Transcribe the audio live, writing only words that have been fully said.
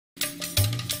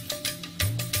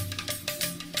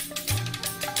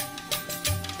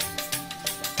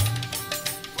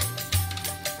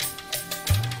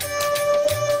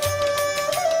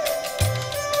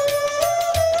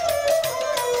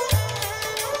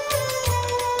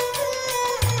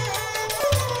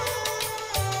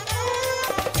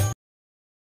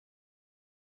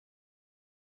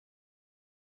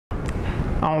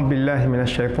أعوذ بالله من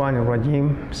الشيطان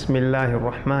الرجيم بسم الله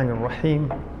الرحمن الرحيم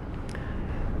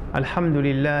الحمد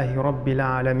لله رب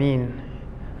العالمين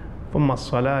ثم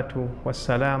الصلاة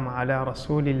والسلام على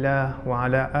رسول الله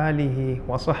وعلى آله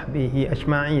وصحبه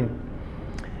أجمعين.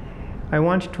 I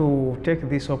want to take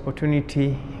this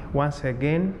opportunity once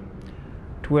again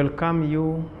to welcome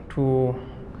you to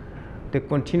the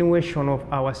continuation of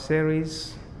our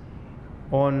series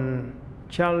on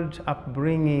child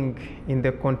upbringing in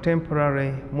the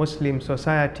contemporary Muslim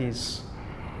societies.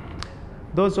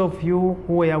 Those of you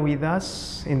who were with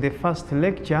us in the first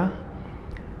lecture,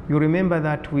 you remember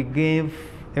that we gave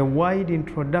a wide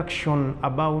introduction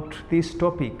about this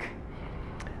topic,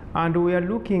 and we are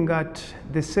looking at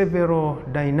the several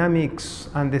dynamics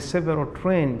and the several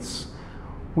trends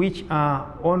which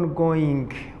are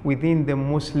ongoing within the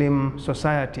Muslim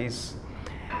societies.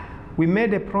 We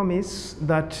made a promise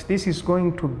that this is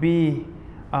going to be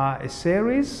a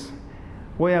series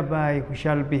whereby we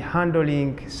shall be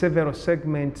handling several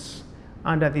segments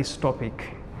under this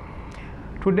topic.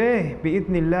 Today,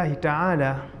 bi'idhnillahi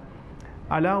ta'ala,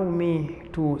 allow me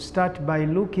to start by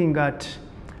looking at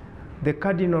the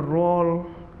cardinal role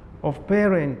of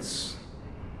parents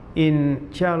in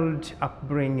child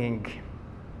upbringing.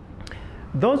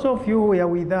 Those of you who were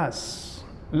with us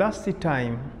last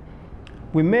time,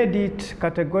 we made it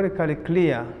categorically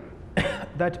clear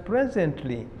that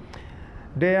presently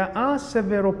there are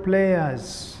several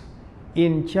players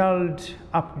in child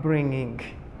upbringing,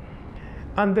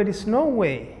 and there is no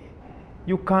way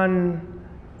you can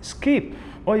skip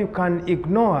or you can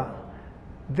ignore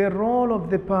the role of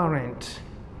the parent.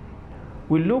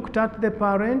 We looked at the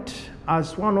parent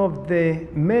as one of the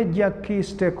major key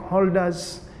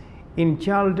stakeholders in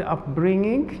child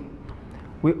upbringing.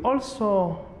 We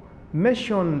also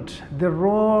mentioned the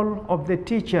role of the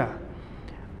teacher,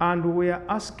 and we are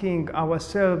asking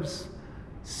ourselves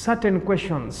certain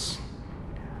questions.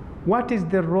 What is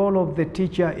the role of the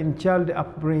teacher in child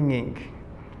upbringing?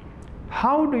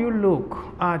 How do you look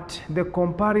at the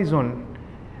comparison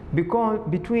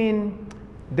between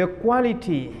the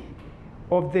quality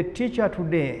of the teacher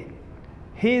today,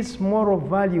 his moral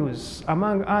values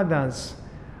among others,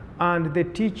 and the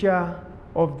teacher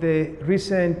of the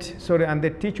and the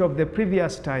teacher of the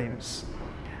previous times?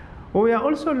 We are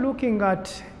also looking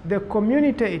at the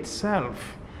community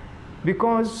itself,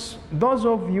 because those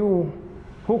of you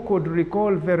who could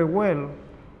recall very well,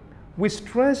 we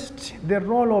stressed the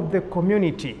role of the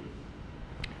community.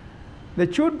 The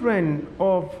children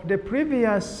of the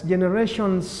previous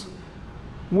generations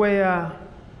were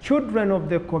children of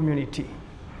the community.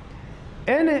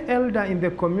 Any elder in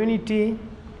the community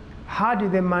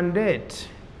had the mandate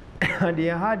and he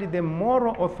had the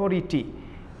moral authority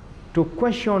to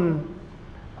question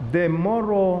the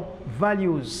moral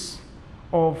values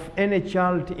of any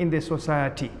child in the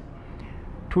society.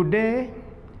 Today,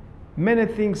 many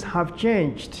things have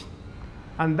changed,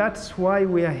 and that's why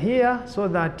we are here, so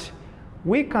that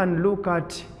we can look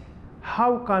at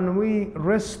how can we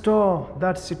restore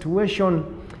that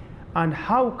situation and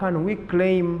how can we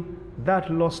claim that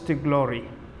lost glory.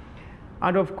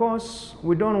 And of course,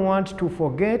 we don't want to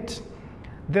forget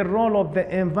the role of the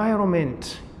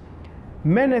environment.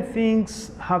 Many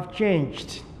things have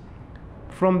changed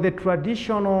from the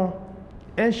traditional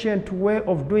ancient way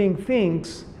of doing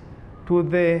things to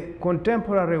the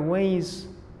contemporary ways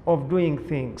of doing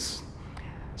things.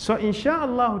 So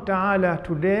inshallah ta'ala,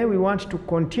 today we want to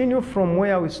continue from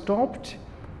where we stopped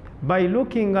by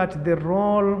looking at the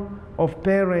role of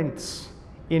parents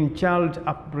in child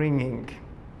upbringing.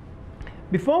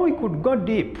 Before we could go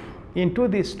deep into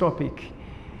this topic,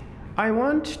 I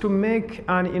want to make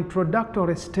an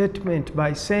introductory statement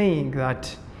by saying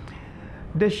that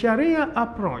the Sharia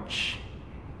approach,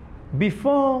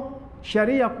 before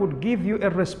Sharia could give you a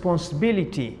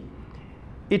responsibility,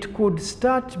 it could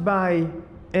start by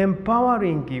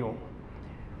empowering you,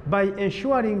 by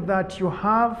ensuring that you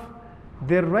have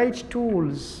the right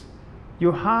tools,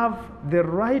 you have the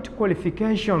right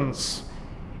qualifications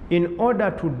in order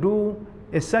to do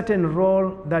a certain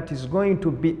role that is going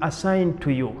to be assigned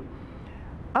to you.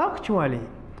 Actually,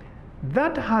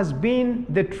 that has been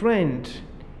the trend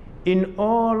in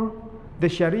all the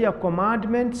Sharia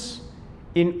commandments,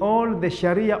 in all the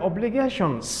Sharia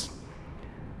obligations.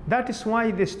 That is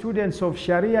why the students of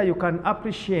Sharia, you can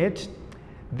appreciate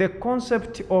the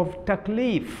concept of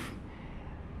taklif,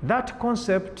 that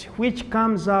concept which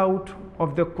comes out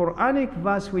of the Quranic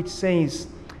verse which says,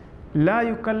 لا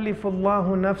يكلف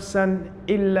الله نفسا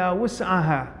إلا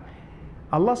وسعها.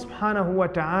 Allah subhanahu wa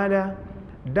ta'ala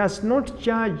does not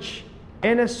charge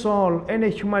any soul, any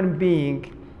human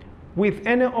being, with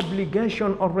any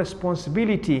obligation or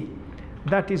responsibility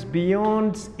that is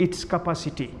beyond its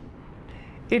capacity.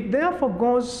 It therefore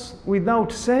goes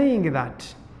without saying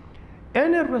that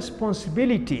any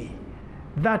responsibility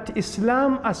that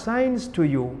Islam assigns to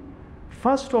you,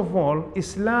 first of all,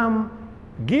 Islam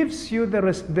gives you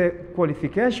the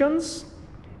qualifications,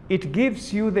 it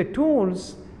gives you the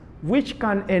tools which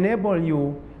can enable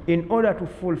you in order to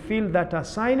fulfill that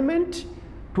assignment,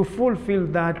 to fulfill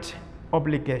that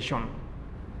obligation.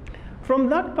 From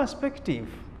that perspective,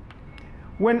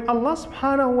 when Allah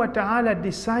subhanahu wa ta'ala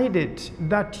decided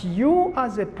that you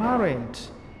as a parent,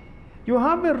 you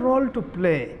have a role to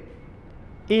play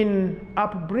in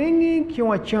upbringing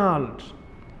your child,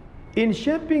 in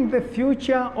shaping the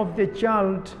future of the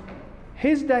child,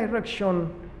 his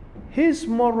direction, his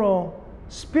moral,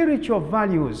 spiritual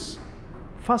values,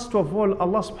 first of all,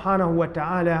 Allah subhanahu wa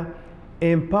ta'ala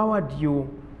empowered you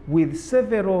with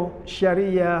several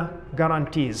Sharia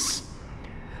guarantees.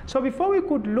 So before we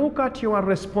could look at your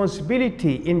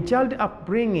responsibility in child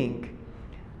upbringing,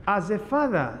 as a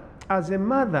father, as a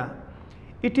mother,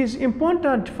 it is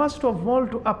important first of all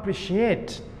to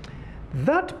appreciate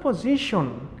that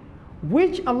position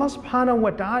which Allah subhanahu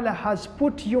wa ta'ala has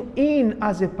put you in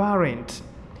as a parent.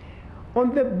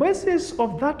 On the basis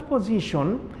of that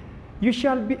position, you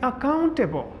shall be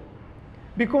accountable.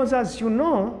 Because as you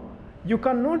know, you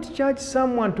cannot charge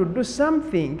someone to do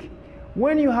something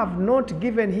when you have not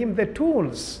given him the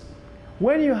tools,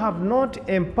 when you have not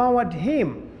empowered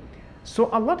him. So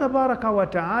Allah tabaraka wa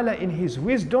ta'ala in his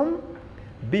wisdom,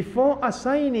 before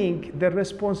assigning the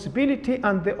responsibility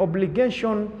and the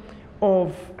obligation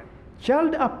of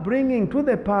child upbringing to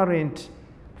the parent,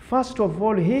 first of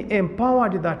all, he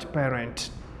empowered that parent.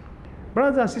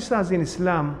 Brothers and sisters in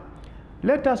Islam,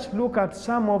 let us look at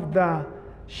some of the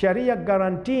Sharia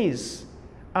guarantees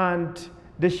and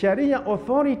the Sharia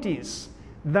authorities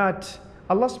that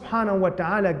Allah subhanahu wa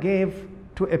ta'ala gave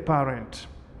to a parent.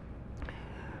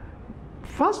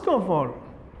 First of all,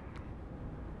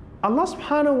 Allah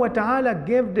subhanahu wa ta'ala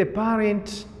gave the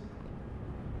parent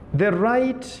the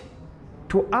right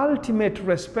to ultimate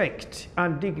respect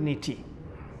and dignity.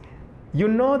 You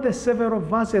know the several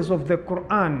verses of the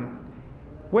Quran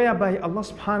whereby Allah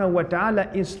subhanahu wa ta'ala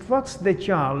instructs the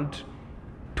child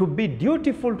to be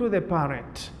dutiful to the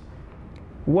parent.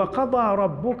 وَقَضَى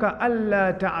رَبُّكَ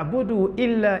أَلَّا تَعْبُدُوا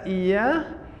إِلَّا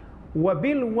إِيَّاهُ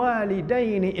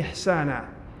وَبِالْوَالِدَيْنِ إِحْسَانًا.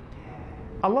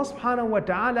 Allah subhanahu wa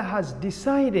ta'ala has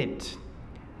decided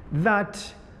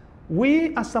that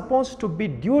we are supposed to be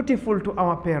dutiful to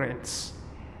our parents.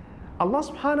 Allah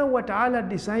subhanahu wa ta'ala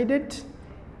decided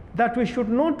that we should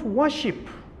not worship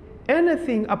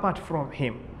anything apart from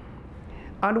him.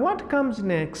 And what comes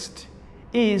next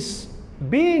is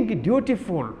being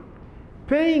dutiful,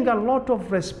 paying a lot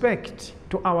of respect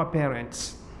to our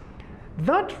parents.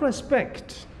 That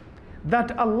respect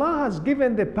that Allah has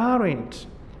given the parent,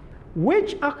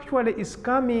 which actually is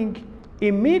coming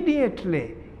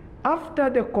immediately after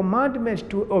the commandment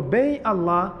to obey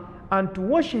Allah and to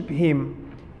worship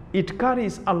him, it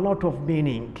carries a lot of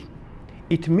meaning.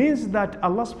 It means that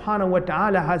Allah subhanahu wa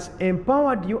ta'ala has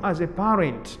empowered you as a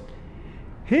parent.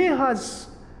 He has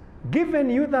given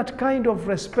you that kind of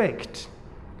respect.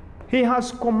 He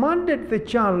has commanded the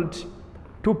child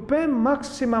to pay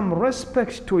maximum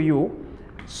respect to you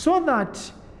so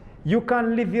that you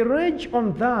can leverage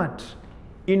on that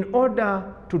in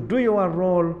order to do your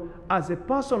role as a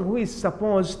person who is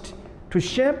supposed to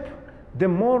shape the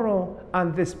moral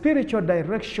and the spiritual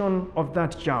direction of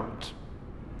that child.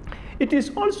 It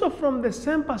is also from the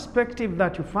same perspective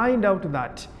that you find out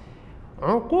that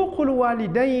عقوق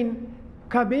الوالدين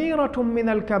كبيرة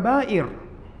من الكبائر.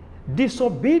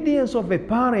 Disobedience of a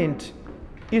parent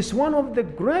is one of the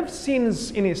grave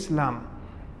sins in Islam.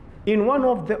 In one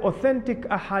of the authentic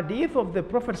ahadith of the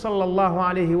Prophet sallallahu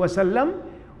alaihi wasallam,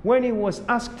 when he was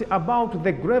asked about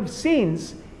the grave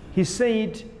sins, he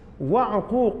said,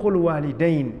 وَعُقُوقُ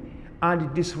الْوَالِدَيْنِ, and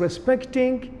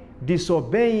disrespecting,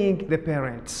 disobeying the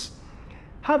parents.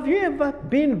 Have you ever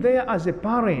been there as a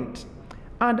parent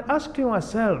and asked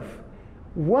yourself,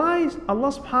 why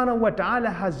Allah subhanahu wa ta'ala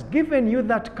has given you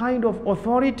that kind of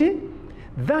authority,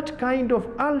 that kind of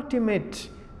ultimate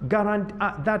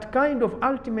that kind of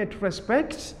ultimate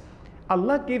respect?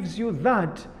 Allah gives you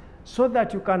that so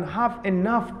that you can have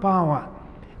enough power,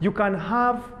 you can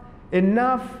have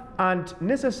enough and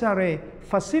necessary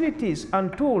facilities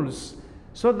and tools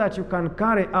so that you can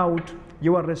carry out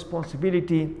your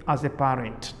responsibility as a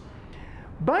parent.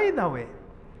 By the way,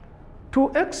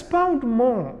 to expound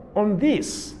more on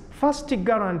this first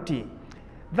guarantee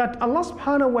that Allah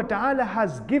subhanahu wa ta'ala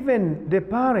has given the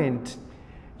parent,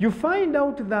 you find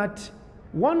out that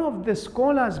one of the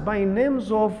scholars by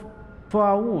names of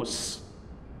Tawus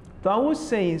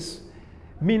says,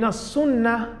 Minas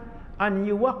Sunnah an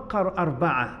yuwaqqar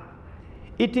arba'a.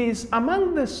 It is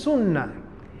among the Sunnah,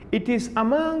 it is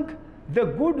among the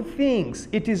good things,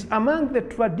 it is among the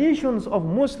traditions of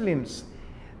Muslims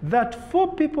that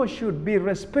 4 people should be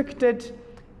respected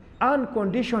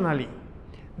unconditionally.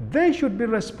 They should be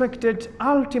respected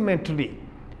ultimately.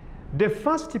 The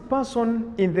first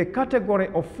person in the category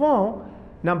of 4,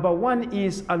 number 1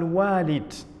 is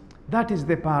al-walid. That is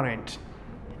the parent.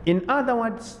 In other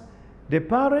words, the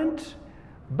parent,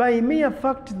 by mere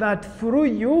fact that through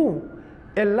you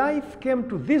a life came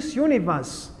to this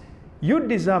universe, you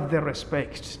deserve the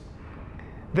respect.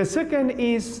 The second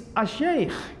is a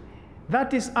sheikh.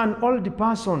 That is an old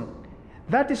person.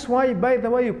 That is why, by the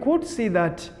way, you could see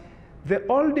that the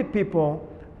old people,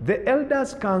 the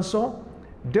elders council,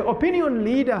 the opinion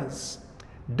leaders,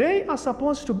 they are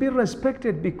supposed to be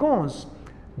respected because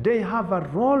they have a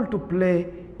role to play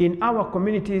in our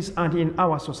communities and in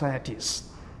our societies.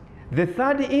 The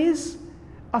third is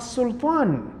a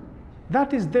sultan.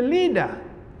 That is the leader,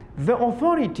 the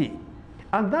authority.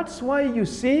 And that's why you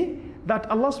see that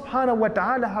Allah subhanahu wa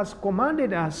ta'ala has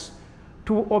commanded us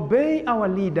to obey our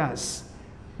leaders.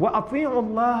 وَأَطِيعُوا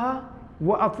اللَّهَ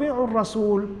وَأَطِيعُوا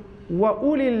الرَّسُولَ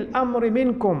وَأُولِي الْأَمْرِ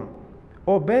مِنْكُمْ.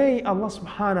 Obey Allah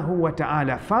subhanahu wa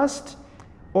ta'ala first,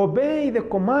 obey the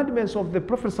commandments of the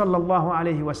Prophet sallallahu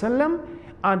alaihi wasallam,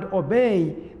 and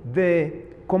obey the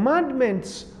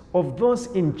commandments of those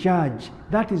in charge.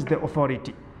 That is the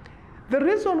authority. The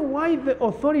reason why the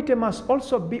authority must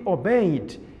also be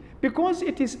obeyed, because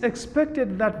it is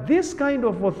expected that this kind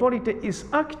of authority is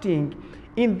acting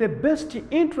in the best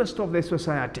interest of the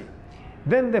society.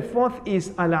 Then the fourth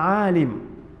is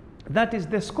al-alim. That is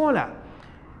the scholar.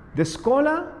 The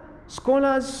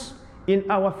scholars in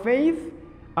our faith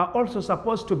are also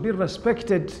supposed to be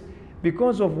respected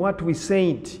because of what we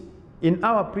said in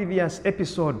our previous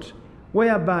episode,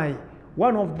 whereby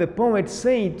one of the poets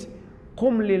said,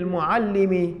 قُمْ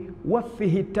لِلْمُعَلِّمِ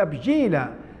وَفِّهِ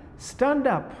التَّبْجِيلَ. Stand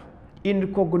up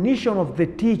in recognition of the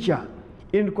teacher,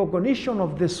 in recognition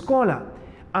of the scholar,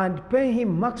 and pay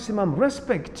him maximum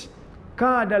respect.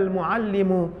 كَادَ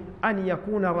الْمُعَلِّمُ أَنْ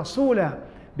يَكُونَ رَسُولًا.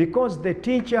 Because the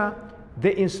teacher,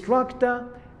 the instructor,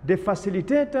 the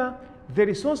facilitator, the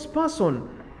resource person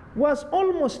was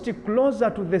almost closer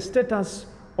to the status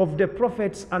of the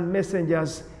prophets and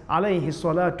messengers, alayhi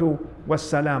salatu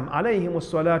wassalam, alayhim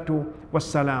salatu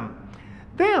wassalam.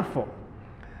 Therefore,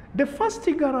 the first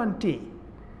guarantee,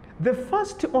 the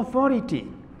first authority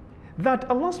that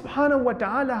Allah subhanahu wa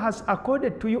ta'ala has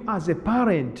accorded to you as a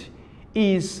parent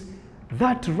is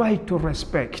that right to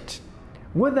respect.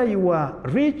 Whether you are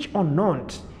rich or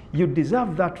not, you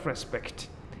deserve that respect.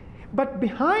 But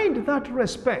behind that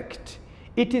respect,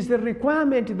 it is the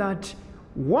requirement that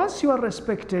once you are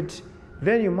respected,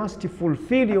 then you must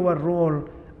fulfill your role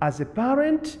as a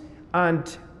parent,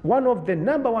 and one of the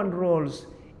number 1 roles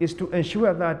is to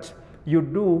ensure that you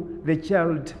do the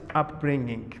child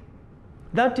upbringing.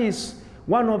 That is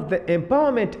one of the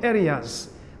empowerment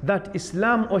areas that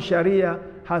Islam or Sharia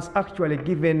has actually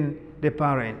given the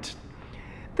parent.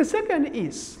 The second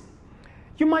is,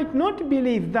 you might not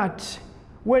believe that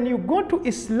when you go to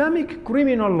Islamic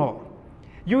criminal law,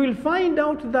 you will find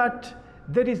out that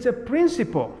there is a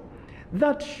principle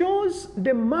that shows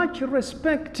the much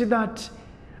respect that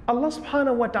Allah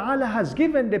subhanahu wa ta'ala has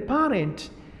given the parent,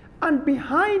 and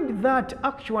behind that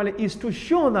actually is to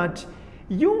show that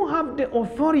you have the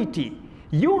authority,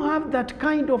 you have that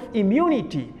kind of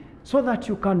immunity so that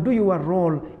you can do your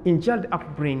role in child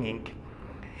upbringing.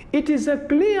 It is a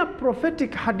clear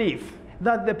prophetic hadith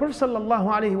that the Prophet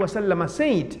sallallahu alaihi wasallam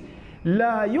said,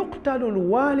 لا يقتل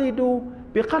الوالد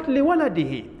بقتل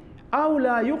ولده أو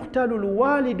لا يقتل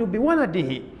الوالد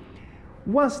بولده.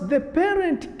 Once the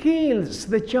parent kills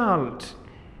the child,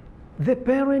 the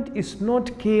parent is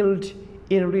not killed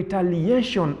in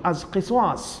retaliation as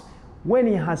qiswas when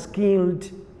he has killed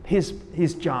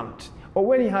his child, or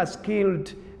when he has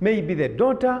killed maybe the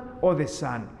daughter or the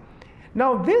son.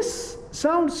 Now this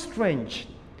sounds strange,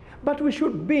 but we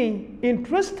should be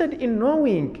interested in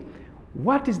knowing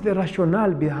what is the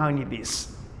rationale behind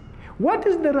this. What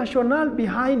is the rationale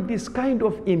behind this kind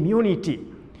of immunity?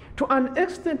 To an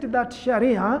extent that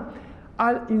Sharia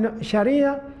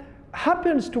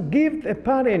happens to give the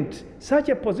parent such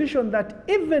a position that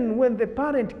even when the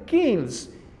parent kills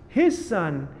his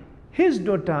son, his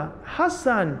daughter, her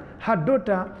son, her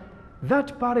daughter,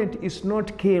 that parent is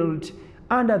not killed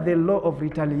under the law of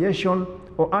retaliation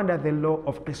or under the law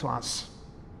of qisas.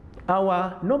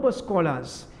 Our noble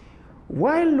scholars,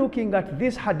 while looking at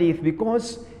this hadith,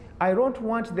 because I don't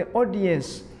want the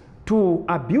audience to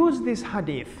abuse this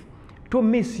hadith, to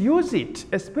misuse it,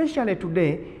 especially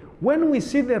today when we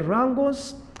see the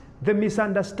wrangles, the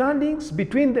misunderstandings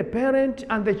between the parent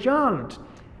and the child,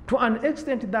 to an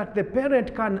extent that the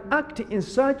parent can act in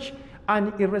such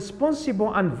an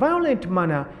irresponsible and violent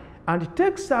manner and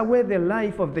takes away the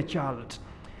life of the child.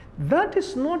 That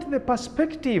is not the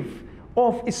perspective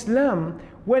of Islam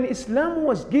when Islam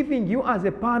was giving you as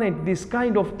a parent this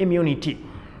kind of immunity.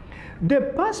 The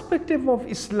perspective of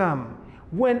Islam,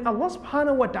 when Allah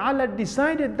subhanahu wa ta'ala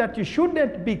decided that you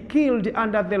shouldn't be killed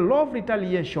under the law of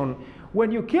retaliation,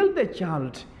 when you kill the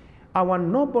child, our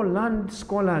noble land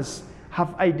scholars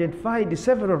have identified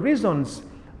several reasons,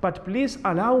 but please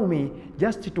allow me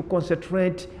just to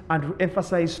concentrate and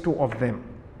emphasize two of them.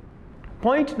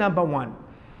 Point number one,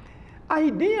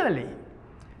 ideally,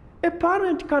 a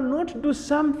parent cannot do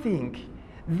something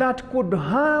that could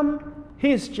harm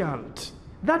his child.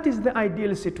 That is the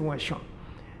ideal situation.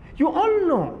 You all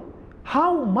know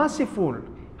how merciful,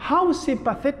 how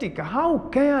sympathetic, how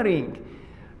caring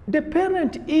the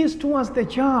parent is towards the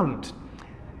child.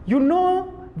 You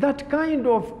know that kind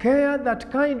of care,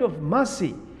 that kind of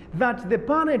mercy that the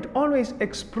parent always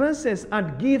expresses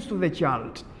and gives to the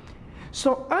child.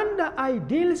 So under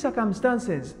ideal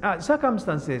circumstances,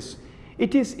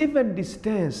 it is even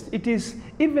distanced, it is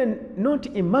even not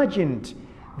imagined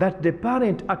that the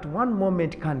parent at one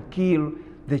moment can kill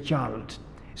the child.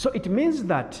 So it means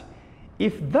that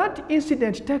if that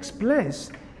incident takes place,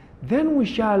 then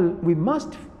we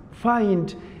must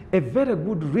find a very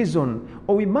good reason,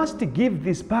 or we must give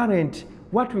this parent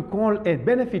what we call a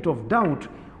benefit of doubt.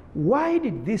 Why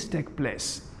did this take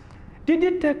place? Did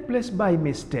it take place by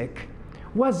mistake?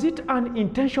 Was it an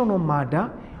intentional murder?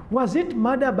 Was it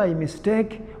murder by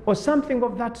mistake or something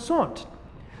of that sort?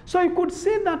 So you could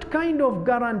see that kind of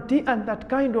guarantee and that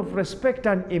kind of respect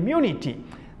and immunity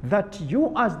that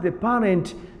you as the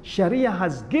parent, Sharia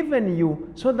has given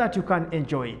you so that you can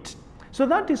enjoy it. So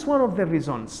that is one of the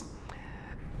reasons.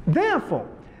 Therefore,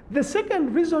 the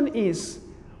second reason is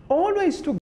always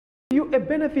to give you a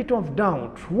benefit of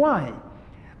doubt. Why?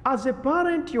 As a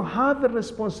parent, you have the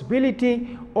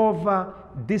responsibility of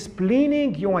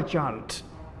disciplining your child.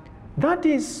 That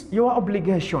is your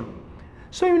obligation.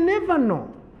 So you never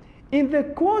know. In the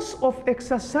course of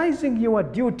exercising your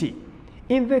duty,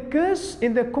 in the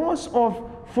course of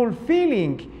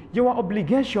fulfilling your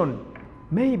obligation,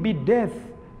 maybe death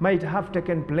might have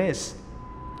taken place.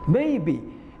 Maybe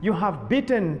you have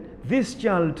beaten this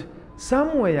child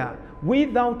somewhere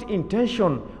without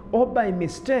intention or by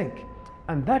mistake,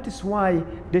 and that is why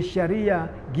the Sharia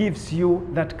gives you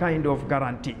that kind of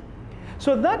guarantee.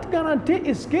 So that guarantee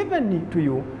is given to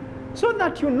you so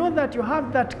that you know that you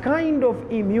have that kind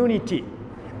of immunity.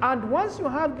 And once you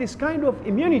have this kind of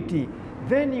immunity,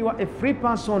 then you are a free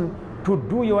person to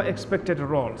do your expected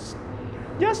roles.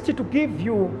 Just to give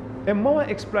you a more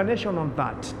explanation on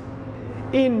that,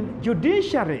 in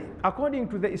judiciary, according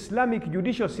to the Islamic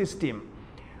judicial system,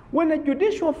 when a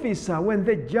judicial officer, when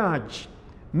the judge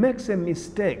makes a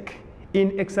mistake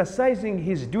in exercising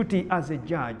his duty as a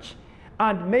judge,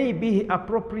 and maybe he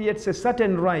appropriates a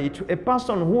certain right to a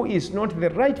person who is not the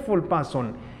rightful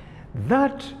person,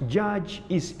 that judge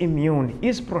is immune,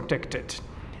 is protected.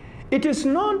 It is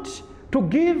not to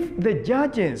give the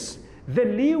judges the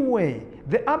leeway,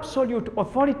 the absolute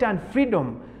authority and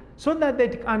freedom so that they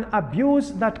can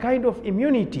abuse that kind of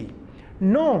immunity.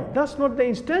 No, that's not the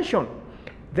intention.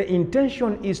 The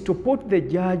intention is to put the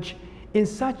judge in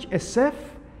such a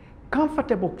safe,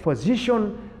 comfortable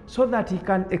position so that he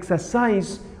can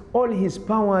exercise all his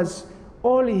powers,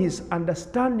 all his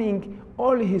understanding,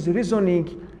 all his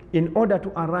reasoning in order to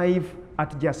arrive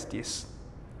at justice.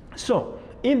 So,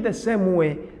 in the same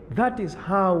way, that is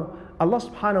how Allah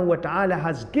subhanahu wa ta'ala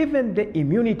has given the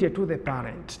immunity to the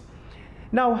parent.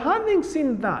 Now, having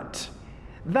seen that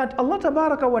Allah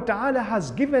tabaraka wa ta'ala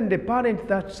has given the parent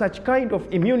that such kind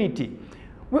of immunity,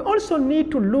 we also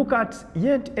need to look at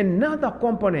yet another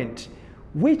component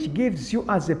which gives you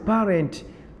as a parent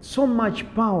so much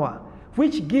power,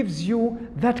 which gives you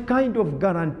that kind of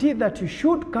guarantee that you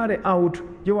should carry out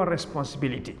your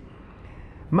responsibility.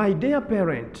 My dear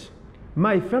parent,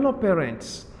 my fellow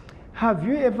parents, have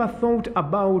you ever thought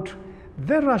about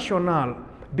the rationale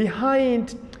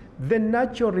behind the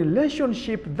natural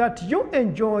relationship that you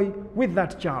enjoy with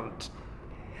that child?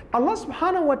 Allah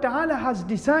subhanahu wa ta'ala has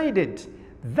decided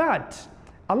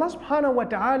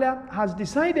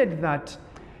that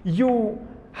you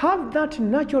have that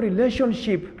natural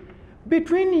relationship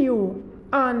between you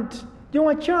and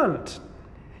your child.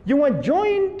 You are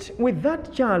joined with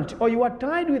that child, or you are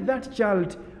tied with that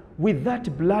child with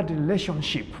that blood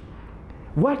relationship.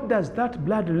 What does that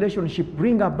blood relationship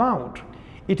bring about?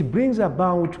 It brings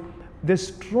about the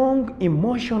strong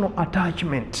emotional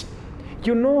attachment.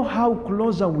 You know how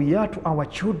closer we are to our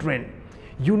children.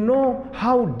 You know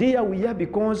how dear we are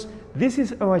because this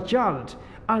is our child.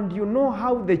 And you know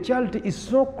how the child is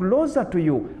so closer to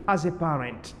you as a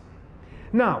parent.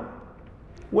 Now,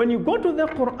 when you go to the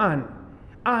Quran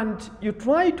and you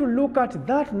try to look at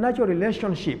that natural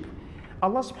relationship,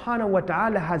 Allah subhanahu wa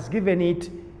ta'ala has given it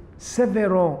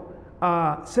several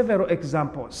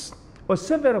examples or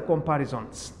several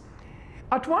comparisons.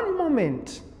 At one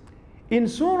moment in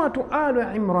Surah Al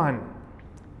Imran,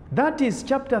 that is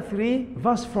chapter 3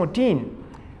 verse 14,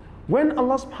 when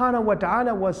Allah subhanahu wa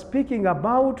ta'ala was speaking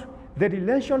about the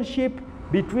relationship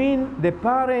between the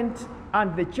parent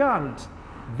and the child,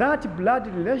 that blood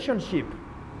relationship,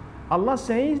 Allah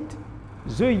said,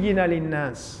 زُيِّنَ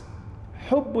لِلنَّاسِ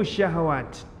حُبُّ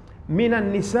الشَّهَوَاتِ مِنَ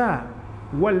النِّسَاءِ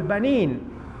وَالْبَنِينَ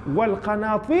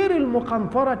وَالْقَنَاطِيرِ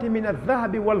الْمُقَنطَرَةِ مِنَ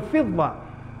الذَّهَبِ وَالْفِضَّةِ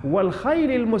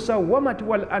وَالْخَيْلِ الْمُسَوَّمَةِ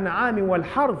وَالْأَنْعَامِ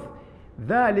وَالْحَرْثِ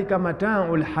ذَلِكَ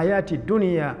مَتَاعُ الْحَيَاةِ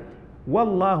الدُّنْيَا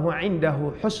وَاللَّهُ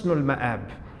عِنْدَهُ حُسْنُ الْمَآبِ.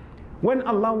 When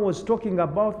Allah was talking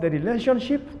about the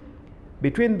relationship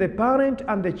between the parent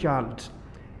and the child,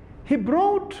 He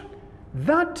brought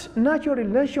that natural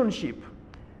relationship,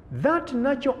 that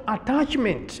natural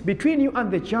attachment between you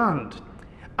and the child.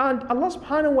 And Allah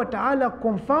subhanahu wa ta'ala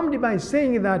confirmed by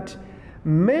saying that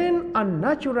men are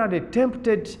naturally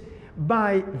tempted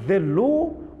by the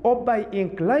law or by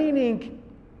inclining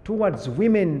towards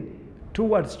women,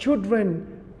 towards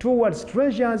children, towards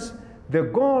treasures, the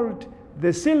gold,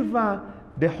 the silver,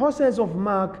 the horses of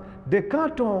mark, the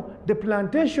cattle, the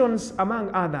plantations,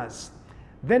 among others.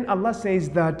 Then Allah says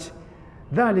that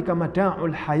ذَلِكَ مَتَاعُ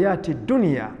الْحَيَاةِ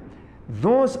الدُّنْيَا.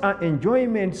 Those are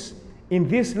enjoyments in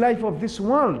this life of this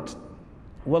world.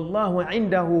 وَاللَّهُ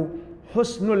عِنْدَهُ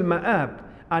حُسْنُ الْمَآبِ.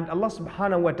 And Allah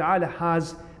subhanahu wa ta'ala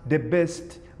has the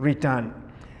best return.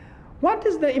 What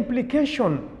is the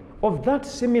implication of that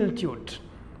similitude?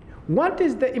 What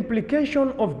is the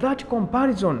implication of that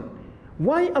comparison?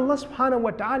 Why Allah subhanahu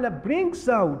wa ta'ala brings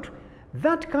out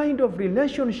that kind of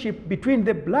relationship between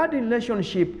the blood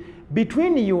relationship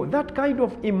between you, that kind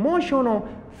of emotional,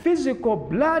 physical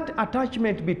blood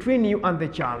attachment between you and the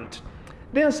child?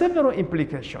 There are several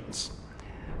implications.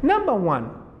 Number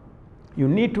one, you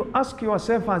need to ask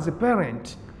yourself as a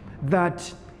parent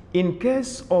that in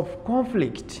case of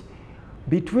conflict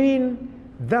between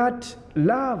that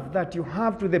love that you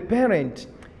have to the parent,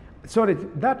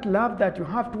 that love that you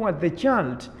have toward the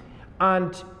child,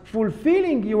 and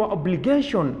fulfilling your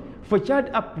obligation for child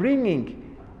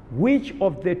upbringing, which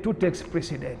of the two takes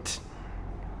precedence?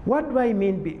 What do I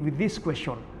mean with this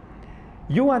question?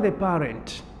 You are the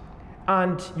parent,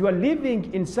 and you are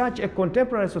living in such a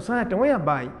contemporary society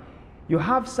whereby you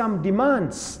have some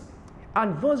demands,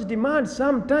 and those demands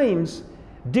sometimes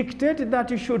dictate that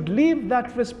you should leave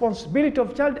that responsibility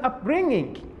of child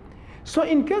upbringing. So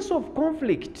in case of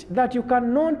conflict, that you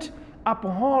cannot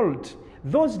uphold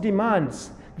those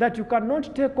demands, that you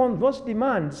cannot take on those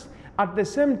demands, at the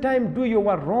same time do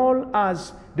your role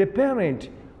as the parent,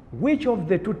 which of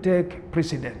the two take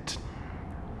precedent?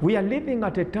 We are living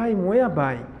at a time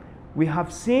whereby we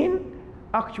have seen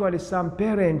actually some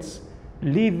parents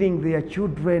leaving their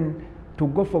children to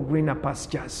go for greener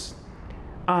pastures.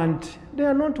 And they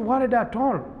are not worried at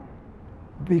all,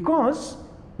 because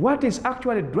what is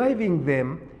actually driving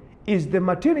them is the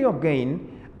material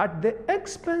gain at the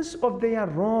expense of their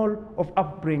role of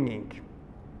upbringing.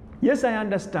 Yes, I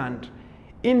understand.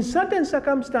 In certain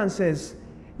circumstances,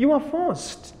 you are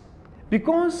forced,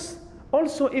 because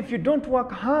also if you don't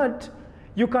work hard,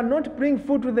 you cannot bring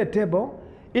food to the table.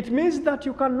 It means that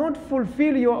you cannot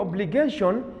fulfill your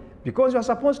obligation because you are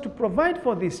supposed to provide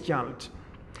for this child.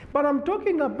 But I'm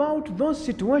talking about those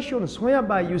situations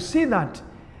whereby you see that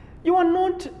you are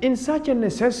not in such a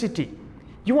necessity.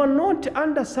 You are not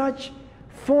under such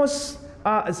force,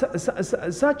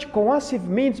 such coercive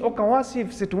means or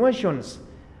coercive situations,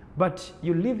 but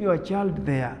you leave your child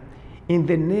there in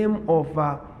the name of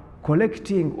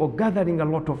collecting or gathering a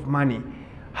lot of money.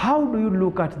 How do you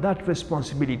look at that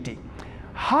responsibility?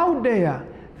 How dare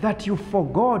that you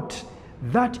forgot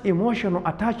that emotional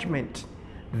attachment,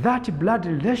 that blood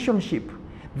relationship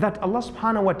that Allah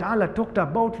subhanahu wa ta'ala talked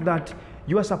about, that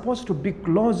you are supposed to be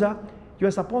closer, you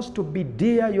are supposed to be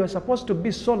dear, you are supposed to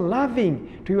be so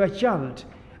loving to your child,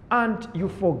 and you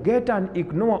forget and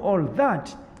ignore all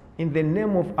that in the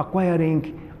name of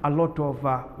acquiring a lot of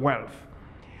wealth.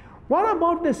 What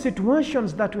about the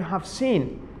situations that we have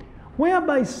seen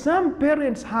whereby some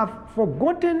parents have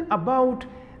forgotten about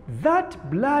that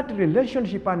blood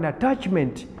relationship and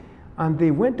attachment, and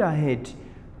they went ahead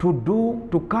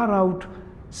to carry out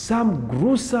some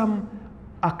gruesome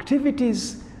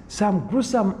activities, some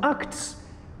gruesome acts,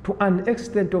 to an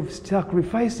extent of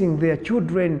sacrificing their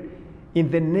children in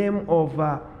the name of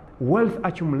wealth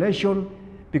accumulation,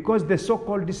 because the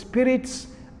so-called spirits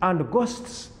and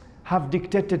ghosts have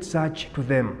dictated such to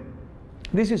them.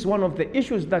 This is one of the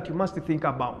issues that you must think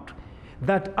about,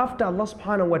 that after Allah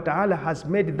subhanahu wa ta'ala has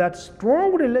made that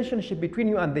strong relationship between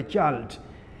you and the child,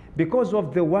 because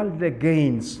of the worldly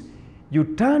gains,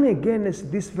 you turn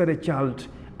against this very child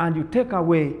and you take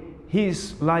away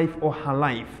his life or her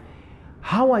life.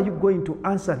 How are you going to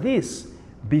answer this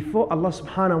before Allah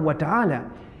subhanahu wa ta'ala?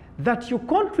 That you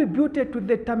contributed to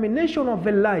the termination of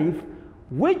a life,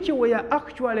 which were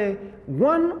actually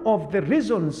one of the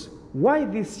reasons why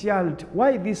this child,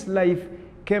 why this life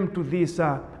came to this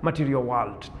material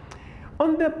world.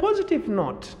 On the positive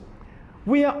note,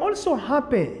 we are also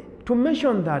happy to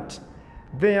mention that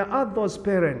there are those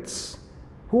parents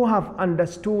who have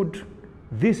understood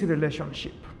this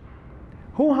relationship,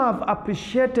 who have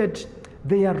appreciated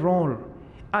their role,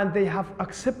 and they have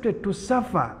accepted to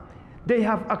suffer. They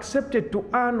have accepted to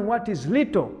earn what is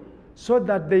little so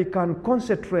that they can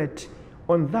concentrate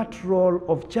on that role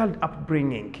of child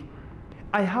upbringing.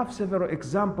 I have several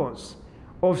examples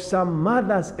of some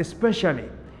mothers especially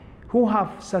who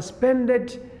have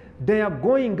suspended their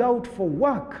going out for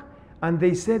work, and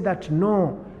they say that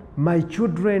no, my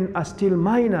children are still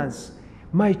minors.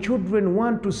 My children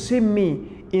want to see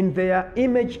me in their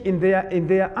image, in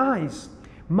their eyes.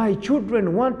 My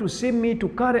children want to see me to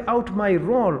carry out my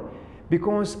role,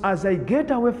 because as I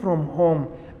get away from home,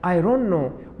 I don't know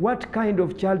what kind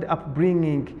of child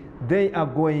upbringing they are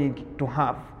going to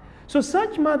have. So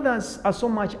such mothers are so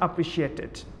much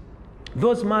appreciated.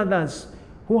 Those mothers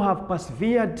who have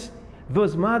persevered,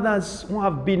 those mothers who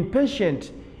have been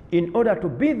patient in order to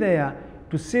be there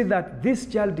to see that this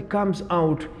child comes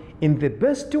out in the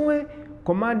best way,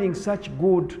 commanding such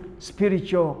good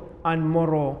spiritual and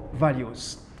moral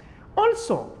values.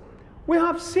 Also, we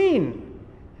have seen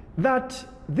that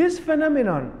this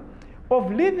phenomenon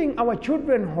of leaving our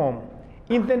children home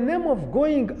in the name of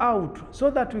going out so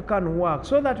that we can work,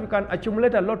 so that we can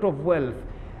accumulate a lot of wealth,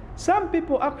 some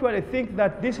people actually think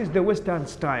that this is the Western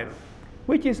style,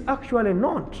 which is actually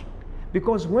not.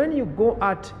 Because when you go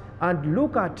at and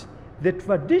look at the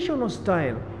traditional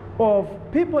style of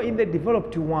people in the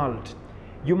developed world,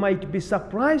 you might be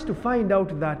surprised to find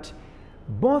out that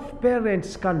both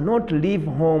parents cannot leave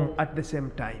home at the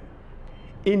same time.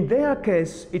 In their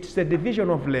case, it's the division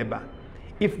of labor.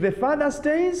 If the father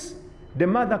stays, the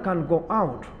mother can go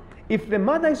out. If the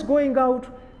mother is going out,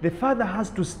 the father has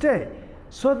to stay,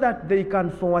 so that they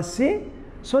can foresee,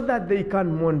 so that they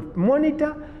can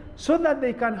monitor, so that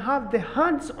they can have the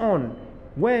hands-on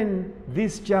when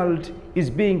this child is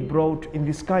being brought in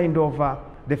this kind of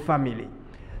the family.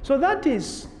 So that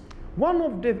is one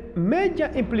of the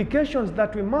major implications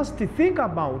that we must think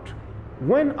about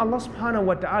when Allah subhanahu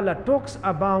wa ta'ala talks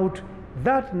about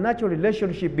that natural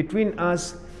relationship between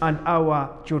us and our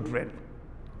children.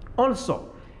 Also,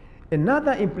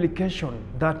 another implication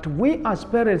that we as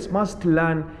parents must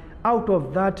learn out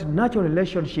of that natural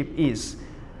relationship is,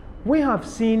 we have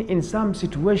seen in some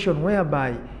situation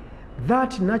whereby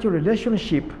that natural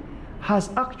relationship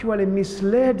has actually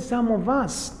misled some of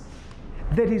us.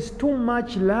 There is too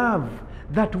much love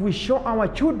that we show our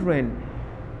children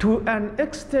to an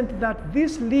extent that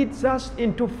this leads us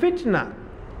into fitna.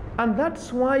 And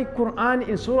that's why Quran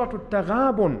in Surah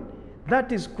Al-Taghabun,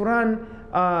 that is Quran,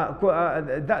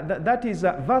 that is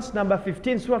verse number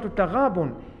 15, Surah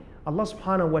Al-Taghabun, Allah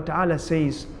subhanahu wa ta'ala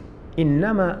says,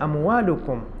 إِنَّمَا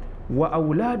أَمْوَالُكُمْ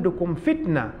وَأَوْلَادُكُمْ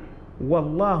فِتْنَةٌ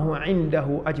وَاللَّهُ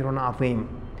عِنْدَهُ أَجْرٌ عَظِيمٌ.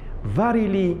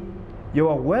 Verily,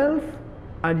 your wealth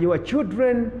and your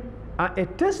children are a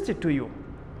test to you.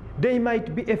 They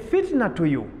might be a fitna to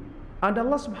you. And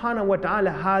Allah subhanahu wa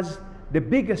ta'ala has the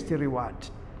biggest reward.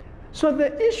 So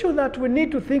the issue that we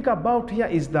need to think about here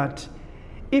is that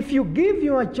if you give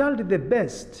your child the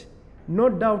best, no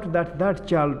doubt that that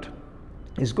child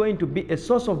is going to be a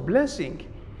source of blessing,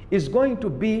 is going to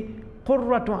be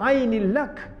qurratu ayni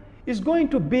lak, is going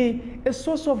to be a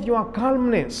source of your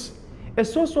calmness, a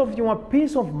source of your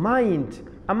peace of mind,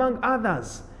 among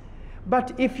others.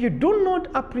 But if you do not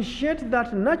appreciate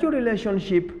that natural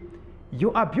relationship,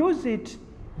 you abuse it,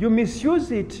 you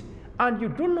misuse it, and you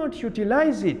do not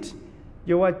utilize it,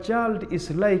 your child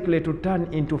is likely to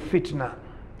turn into fitna.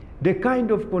 The kind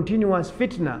of continuous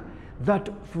fitna that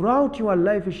throughout your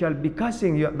life you shall be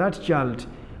cursing that child.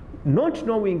 not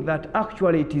knowing that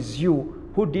actually it is you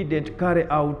who didn't carry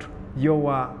out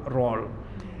your role.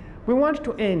 We want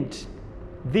to end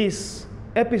this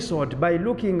episode by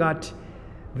looking at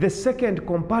the second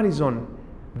comparison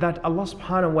that Allah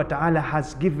subhanahu wa ta'ala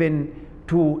has given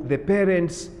to the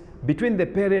parents, between the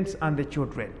parents and the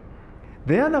children.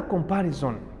 The other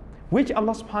comparison which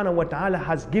Allah subhanahu wa ta'ala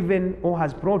has given or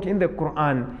has brought in the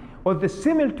Quran, or the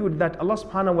similitude that Allah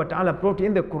subhanahu wa ta'ala brought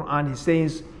in the Quran, he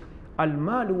says,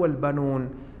 Al-malu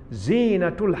wal-banun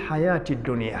zinatul hayati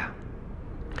dunya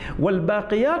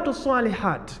wal-baqiyatu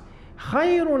salihat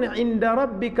khayrun inda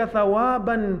rabbika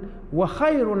thawaban wa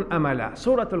khayrun amala.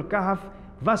 Surah Al-Kahf,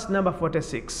 verse number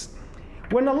 46.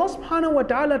 When Allah subhanahu wa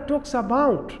ta'ala talks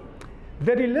about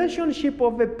the relationship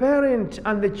of a parent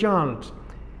and the child,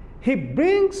 he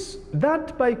brings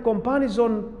that by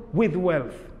comparison with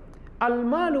wealth.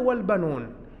 Al-malu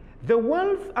wal-banun, the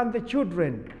wealth and the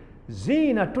children,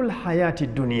 zinatul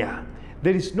hayati dunya.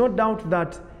 There is no doubt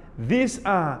that these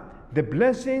are the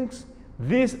blessings,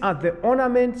 these are the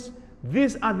ornaments,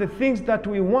 these are the things that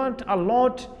we want a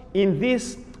lot in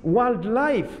this world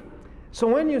life. So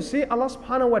when you see Allah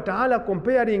subhanahu wa ta'ala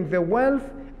comparing the wealth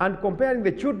and comparing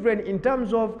the children in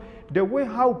terms of the way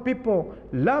how people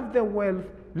love the wealth,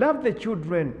 love the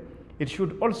children, it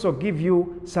should also give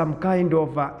you some kind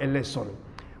of a lesson.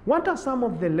 What are some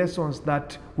of the lessons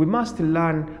that we must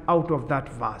learn out of that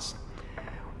verse?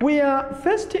 We are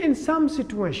faced in some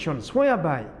situations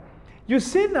whereby you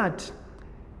see that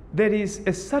there is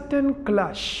a certain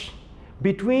clash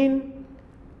between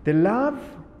the love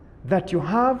that you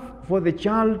have for the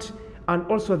child and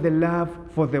also the love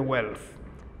for the wealth.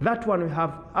 That one we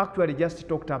have actually just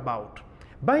talked about.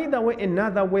 By the way,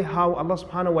 another way how Allah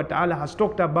subhanahu wa ta'ala has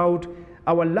talked about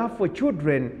our love for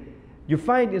children, you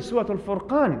find in Surah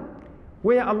Al-Furqan,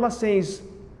 where Allah says,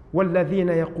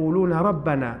 وَالَّذِينَ يَقُولُونَ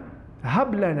رَبَّنَا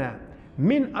هَبْ لَنَا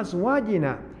مِنْ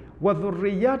أَزْوَاجِنَا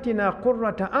وَذُرِّيَّاتِنَا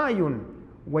قُرَّةَ أَعْيُنٍ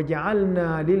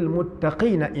وَجَعَلْنَا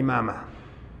لِلْمُتَّقِينَ إِمَامًا.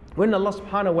 When Allah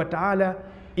subhanahu wa ta'ala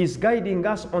is guiding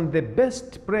us on the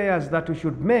best prayers that we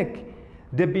should make,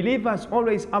 the believers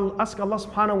always ask Allah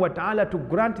subhanahu wa ta'ala to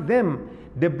grant them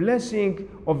the blessing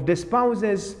of the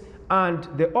spouses and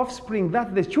the offspring,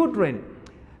 that the children.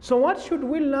 So what should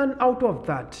we learn out of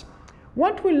that?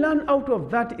 What we learn out of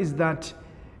that is that,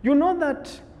 you know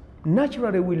that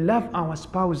naturally we love our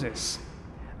spouses,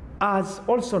 as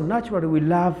also naturally we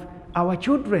love our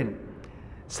children.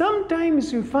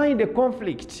 Sometimes you find a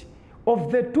conflict of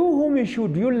the two whom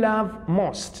you love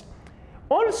most.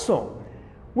 Also,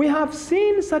 we have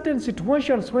seen certain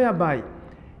situations whereby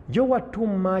your too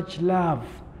much love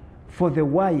for the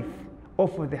wife or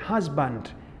for the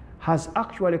husband has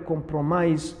actually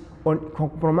compromised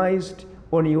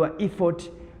on your effort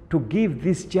to give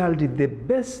this child the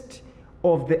best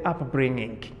of the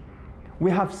upbringing.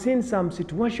 We have seen some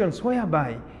situations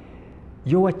whereby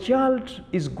your child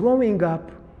is growing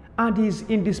up and is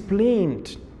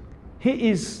indisciplined. He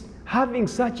is having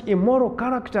such immoral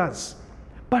characters,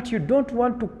 but you don't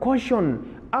want to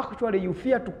caution. Actually, you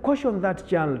fear to caution that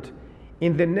child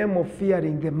in the name of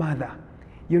fearing the mother.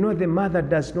 You know, the mother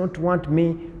does not want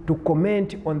me to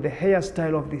comment on the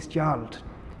hairstyle of this child.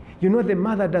 You know, the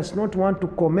mother does not want to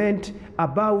comment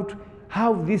about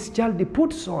how this child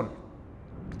puts on.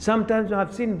 Sometimes I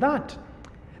have seen that.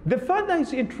 The father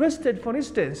is interested, for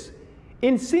instance,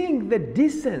 in seeing the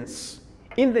decency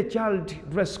in the child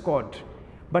dress code.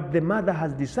 But the mother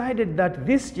has decided that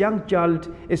this young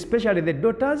child, especially the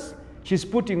daughters, she's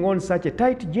putting on such a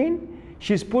tight jean,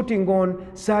 she's putting on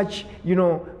such,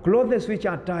 clothes which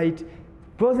are tight,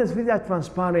 clothes which are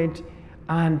transparent,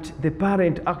 and the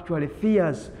parent actually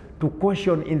fears to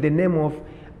caution in the name of,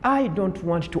 I don't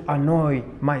want to annoy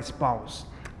my spouse.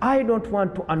 I don't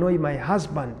want to annoy my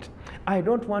husband. I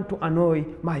don't want to annoy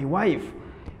my wife.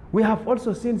 We have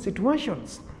also seen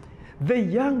situations. The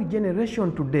young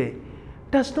generation today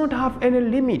does not have any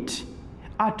limit.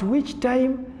 At which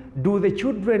time do the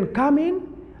children come in?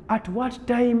 At what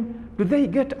time do they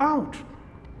get out?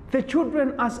 The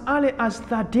children as early as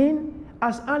 13,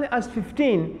 as early as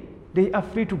 15, they are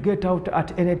free to get out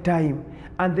at any time,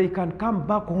 and they can come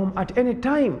back home at any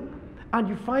time. And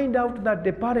you find out that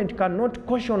the parent cannot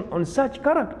caution on such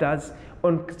characters,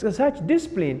 on such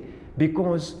discipline,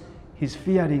 because he's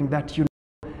fearing that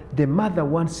the mother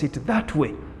wants it that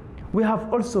way. We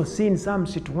have also seen some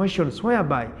situations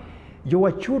whereby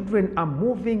your children are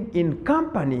moving in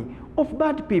company of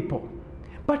bad people,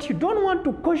 but you don't want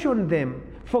to caution them,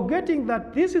 forgetting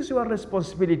that this is your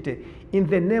responsibility, in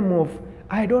the name of,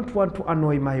 I don't want to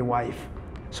annoy my wife.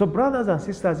 So brothers and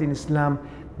sisters in Islam,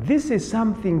 this is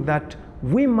something that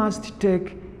we must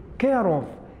take care of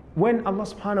when Allah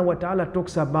subhanahu wa ta'ala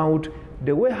talks about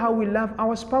the way how we love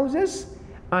our spouses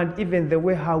and even the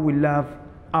way how we love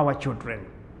our children.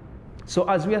 So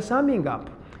as we are summing up,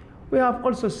 we have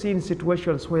also seen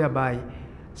situations whereby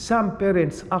some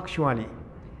parents actually,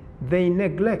 they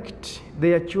neglect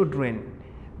their children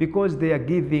because they are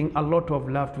giving a lot of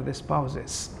love to the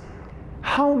spouses.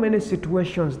 How many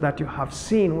situations that you have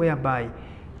seen whereby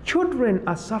children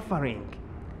are suffering,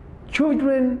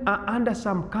 children are under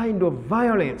some kind of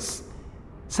violence,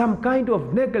 some kind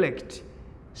of neglect,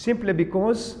 simply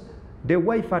because the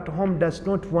wife at home does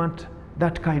not want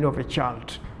that kind of a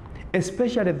child,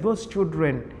 especially those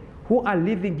children who are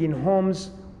living in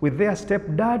homes with their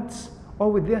stepdads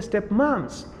or with their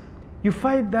stepmoms. You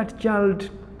find that child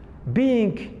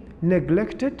being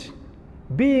neglected,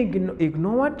 being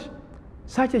ignored,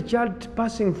 such a child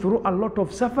passing through a lot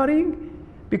of suffering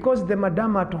because the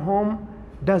madam at home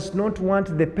does not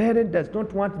want the parent, does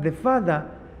not want the father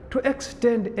to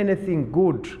extend anything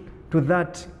good to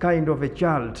that kind of a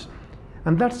child.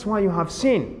 And that's why you have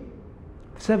seen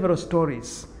several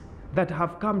stories that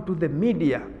have come to the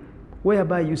media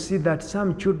whereby you see that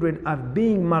some children are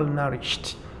being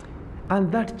malnourished,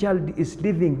 and that child is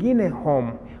living in a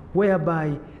home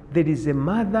whereby there is a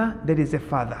mother, there is a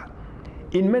father.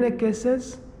 In many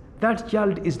cases, that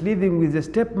child is living with a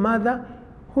stepmother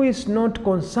who is not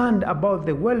concerned about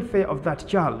the welfare of that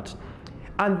child.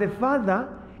 And the father,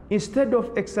 instead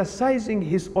of exercising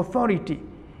his authority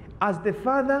as the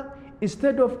father,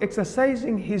 instead of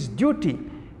exercising his duty,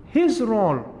 his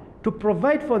role to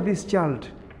provide for this child,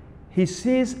 he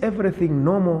sees everything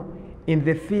normal in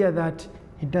the fear that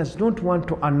he does not want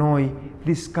to annoy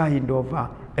this kind of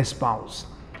a spouse.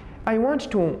 I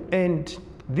want to end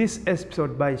this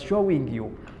episode by showing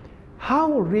you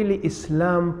how really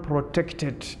Islam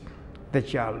protected the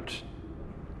child.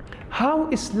 How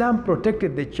Islam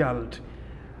protected the child,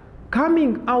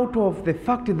 coming out of the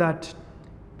fact that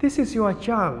this is your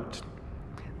child,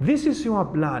 this is your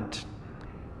blood,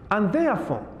 and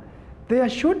therefore there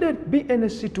shouldn't be any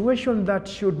situation that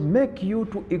should make you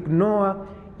to ignore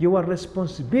your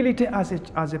responsibility as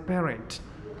a parent.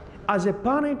 As a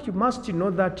parent, you must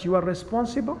know that you are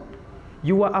responsible,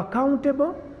 you are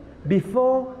accountable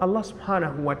before Allah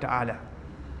subhanahu wa ta'ala.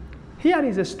 Here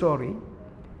is a story,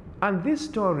 and this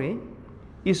story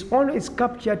is always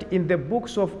captured in the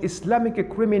books of Islamic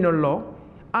criminal law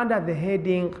under the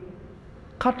heading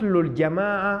Qatlul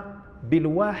Jama'a Bil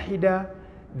Wahida,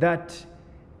 that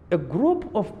a group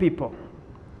of people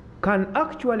can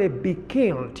actually be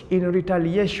killed in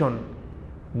retaliation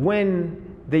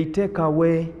when they take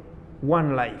away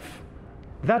one life.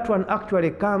 That one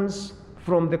actually comes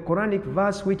from the Quranic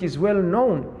verse which is well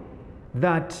known,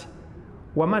 that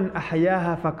وَمَنْ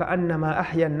أَحْيَاهَا فَكَأَنَّمَا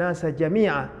أَحْيَا النَّاسَ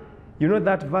جَمِيعًا. You know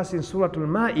that verse in Surah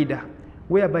Al-Ma'idah,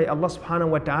 whereby Allah subhanahu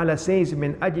wa ta'ala says,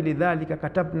 مِنْ أَجْلِ ذَلِكَ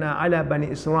كَتَبْنَا عَلَى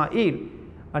بَنِي إِسْرَائِيلِ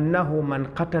أَنَّهُ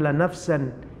مَنْ قَتَلَ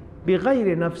نَفْسًا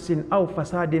بِغَيْرِ نَفْسٍ أَوْ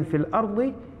فَسَادٍ فِي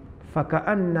الْأَرْضِ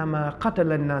فَكَأَنَّمَا قَتَلَ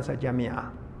النَّاسَ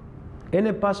جَمِيعًا.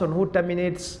 Any person who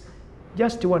terminates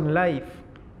just one life,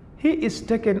 he is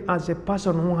taken as a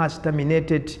person who has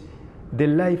terminated the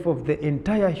life of the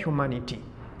entire humanity.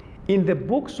 In the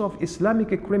books of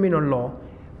Islamic criminal law,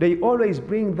 they always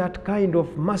bring that kind of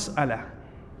mas'ala,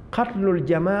 qatlul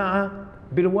jama'a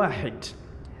bil wahid,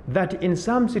 that in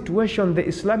some situation the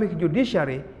Islamic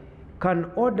judiciary can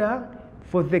order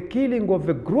for the killing of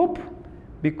a group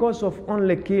because of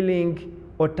only killing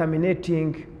or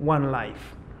terminating one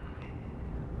life.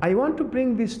 I want to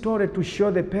bring this story to show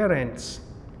the parents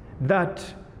that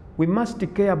we must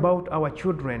care about our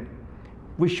children.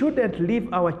 We shouldn't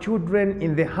leave our children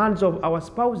in the hands of our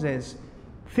spouses,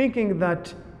 thinking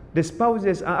that the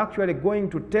spouses are actually going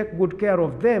to take good care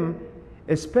of them,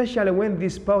 especially when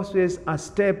these spouses are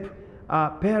step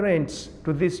parents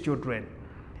to these children.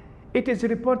 It is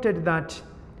reported that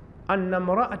أن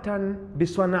امرأة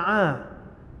بصنعاء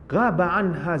غاب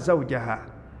عنها زوجها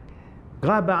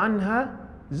غاب عنها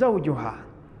زوجها.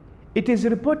 It is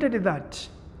reported that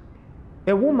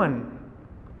a woman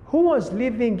who was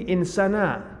living in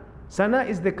Sana'a, Sana'a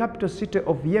is the capital city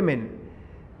of Yemen,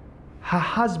 her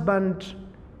husband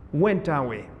went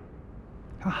away.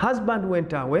 Her husband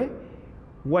went away.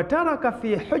 وَتَرَكَ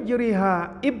فِي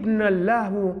حُجْرِهَا إِبْنَ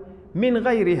اللَّهُ مِنْ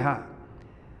غَيْرِهَا.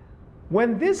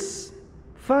 When this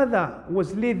father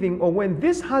was living, or when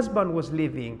this husband was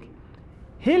living,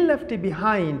 he left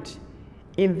behind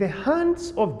in the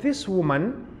hands of this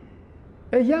woman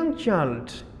a young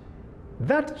child.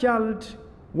 That child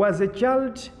was a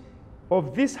child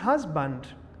of this husband,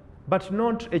 but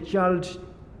not a child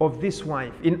of this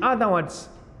wife. In other words,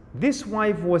 this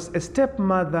wife was a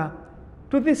stepmother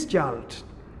to this child.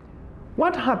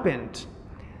 What happened?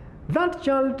 That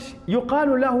child,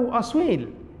 يقال له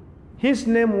أصويل. His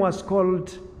name was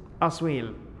called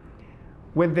Aswil.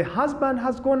 When the husband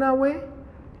has gone away,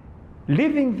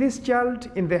 leaving this child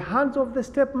in the hands of the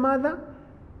stepmother,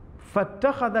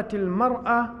 فاتخذت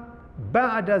المرأة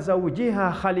بعد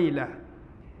زوجها خليلا.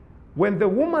 When the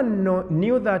woman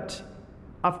knew that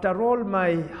after all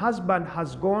my husband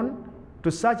has gone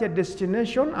to such a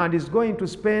destination and is going to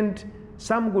spend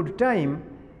some good time,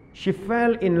 she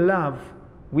fell in love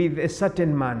with a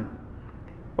certain man.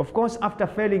 Of course, after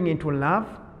falling into love,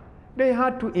 they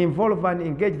had to involve and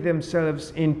engage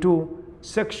themselves into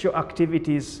sexual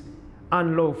activities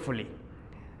unlawfully.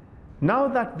 Now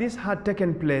that this had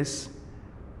taken place,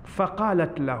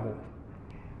 فَقَالَتْ لَهُ.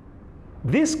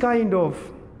 This kind of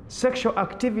sexual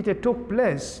activity took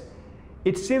place.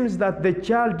 It seems that the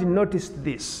child noticed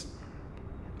this.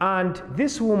 And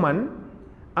this woman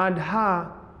and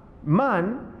her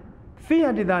man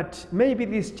feared that maybe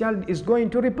this child is going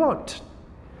to report.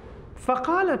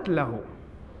 فَقَالَتْ لَهُ.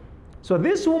 So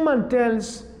this woman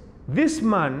tells this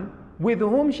man with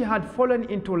whom she had fallen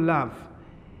into love,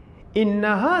 إِنَّ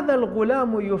هَذَا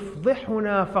الْغُلَامُ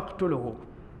يُفْضِحُنَا فَاقْتُلُهُ.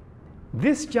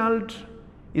 This child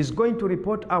is going to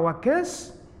report our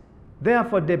case,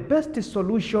 therefore the best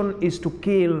solution is to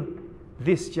kill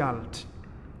this child.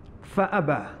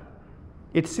 فَأَبَى.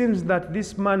 It seems that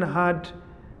this man had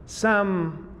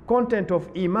some content of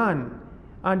Iman,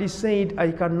 and he said,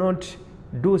 I cannot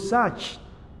do such.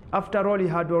 After all, he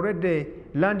had already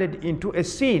landed into a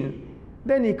sin,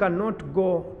 then he cannot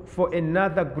go for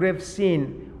another grave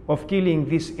sin of killing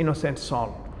this innocent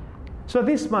soul. So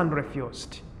this man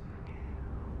refused.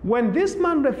 When this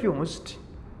man refused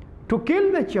to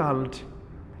kill the child,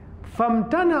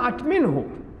 فَامْتَنَعَتْ مِنْهُ.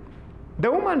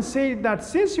 The woman said that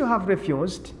since you have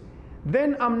refused,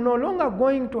 then I'm no longer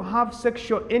going to have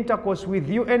sexual intercourse with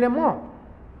you anymore.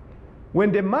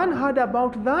 When the man heard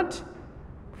about that,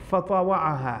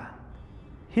 فَطَوَعَهَا.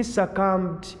 He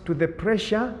succumbed to the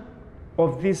pressure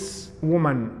of this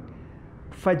woman.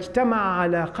 فَاجْتَمَعَ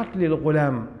عَلَى قَتْلِ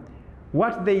الْغُلَامِ.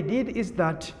 What they did is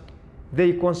that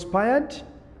they conspired,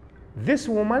 this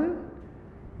woman,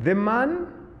 the man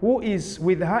who is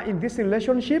with her in this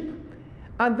relationship,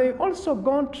 and they also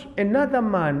got another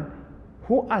man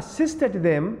who assisted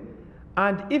them,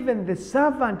 and even the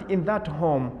servant in that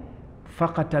home.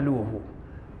 فَقَتَلُوهُ.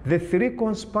 The three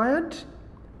conspired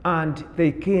and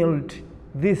they killed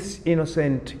this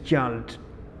innocent child.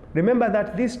 Remember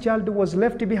that this child was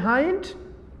left behind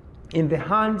in the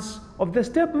hands of the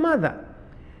stepmother.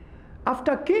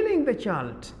 After killing the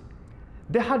child,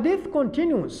 the hadith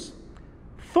continues,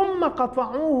 ثُمَّ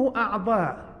قَطَعُوهُ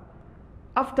أَعْضَاءً.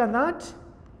 After that,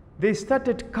 they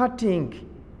started cutting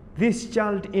this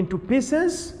child into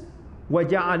pieces.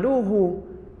 وَجَعَلُوهُ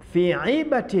فِي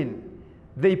عِيبَةٍ.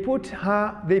 They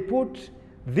put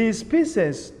these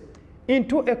pieces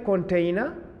into a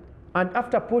container, and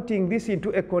after putting this into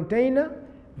a container,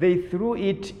 they threw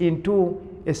it into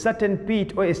a certain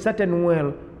pit or a certain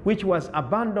well which was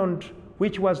abandoned,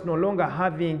 which was no longer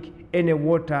having any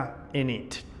water in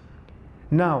it.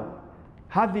 Now,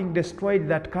 having destroyed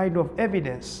that kind of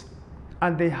evidence,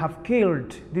 and they have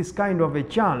killed this kind of a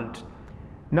child,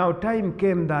 now time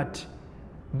came that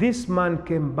this man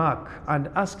came back and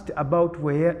asked about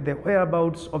the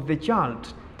whereabouts of the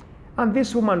child, and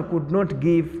this woman could not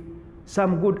give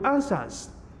some good answers.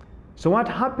 So what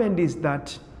happened is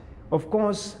that, of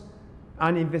course,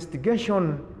 an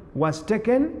investigation was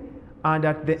taken, and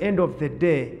at the end of the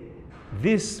day,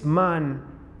 this man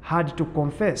had to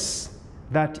confess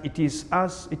that it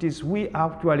is we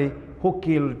actually who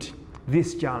killed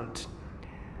this child.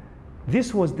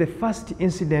 This was the first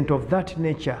incident of that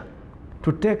nature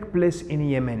to take place in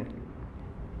Yemen.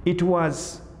 It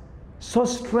was so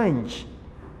strange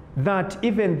that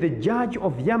even the judge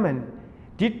of Yemen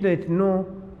did not know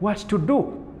what to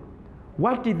do.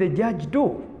 What did the judge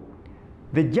do?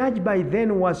 The judge by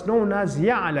then was known as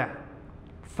Ya'la.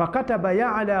 فَكَتَبَ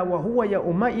يَعْلَى وَهُوَ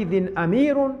يَوْمَئِذٍ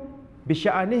أَمِيرٌ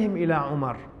بِشَأْنِهِمْ إِلَى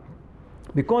عُمَرٍ.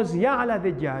 Because Ya'la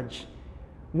the judge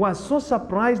was so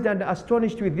surprised and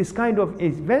astonished with this kind of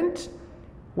event,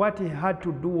 what he had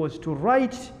to do was to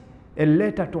write a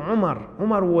letter to Umar.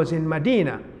 Umar was in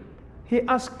Medina. He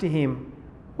asked him,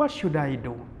 what should I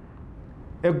do?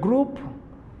 A group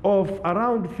of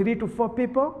around 3 to 4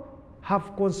 people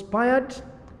have conspired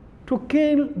to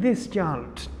kill this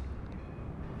child.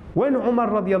 When Umar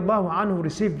radiallahu anhu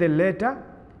received the letter,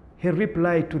 he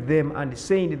replied to them and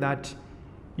saying that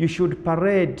you should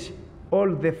parade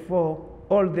all the 4,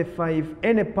 all the 5,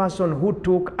 any person who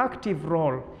took active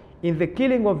role in the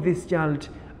killing of this child,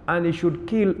 and he should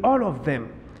kill all of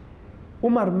them.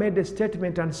 Umar made a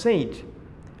statement and said,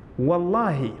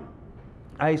 Wallahi,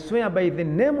 I swear by the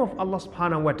name of Allah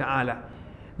subhanahu wa ta'ala,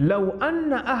 لَوْ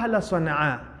أَنَّ أَهْلَ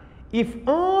صَنْعَاء, if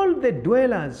all the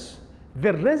dwellers,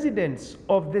 the residents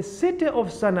of the city of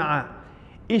Sana'a,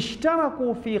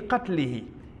 اشتركوا في قتله,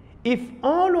 if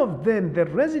all of them, the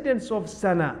residents of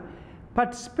Sana'a,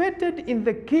 participated in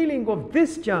the killing of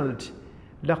this child,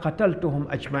 لَقَتَلْتُهُمْ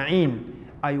أَجْمَعِينَ,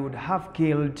 I would have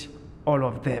killed all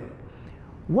of them.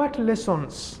 What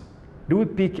lessons do we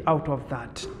pick out of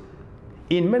that?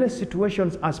 In many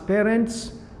situations as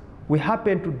parents, we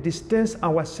happen to distance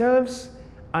ourselves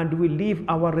and we leave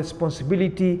our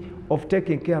responsibility of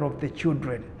taking care of the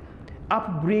children.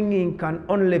 Upbringing can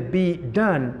only be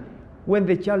done when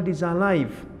the child is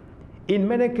alive. In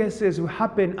many cases, we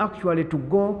happen actually to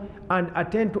go and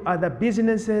attend to other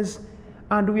businesses,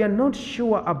 and we are not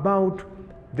sure about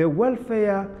the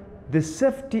welfare, the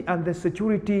safety, and the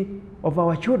security of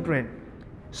our children.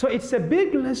 So it's a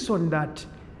big lesson that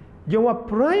your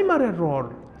primary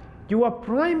role, your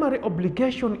primary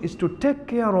obligation is to take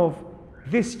care of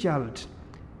this child,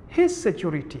 his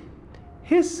security,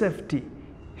 his safety,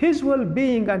 his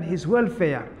well-being, and his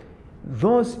welfare.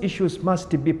 Those issues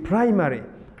must be primary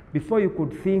before you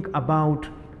could think about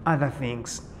other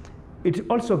things. It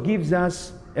also gives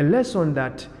us a lesson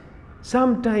that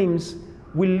sometimes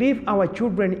we leave our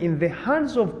children in the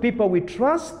hands of people we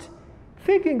trust,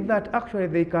 thinking that actually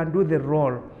they can do the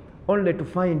role, only to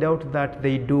find out that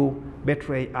they do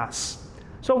betray us.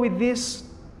 So with this,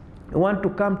 I want to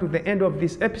come to the end of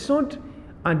this episode,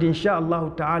 and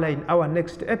inshallah ta'ala in our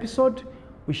next episode,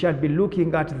 we shall be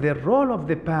looking at the role of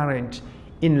the parent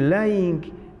in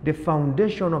laying the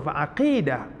foundation of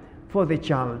aqidah for the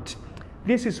child.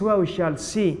 This is where we shall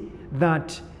see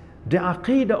that the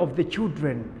aqidah of the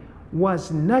children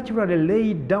was naturally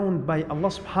laid down by Allah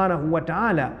subhanahu wa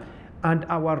ta'ala, and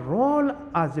our role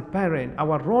as a parent,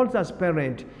 our roles as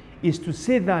parent is to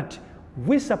see that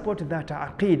we support that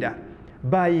aqidah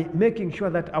by making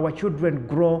sure that our children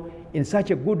grow in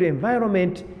such a good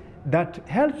environment that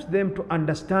helps them to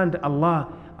understand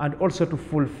Allah and also to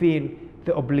fulfill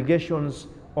the obligations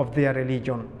of their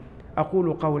religion.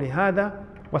 أقول قولي هذا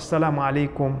والسلام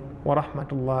عليكم ورحمة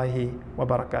الله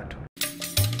وبركاته.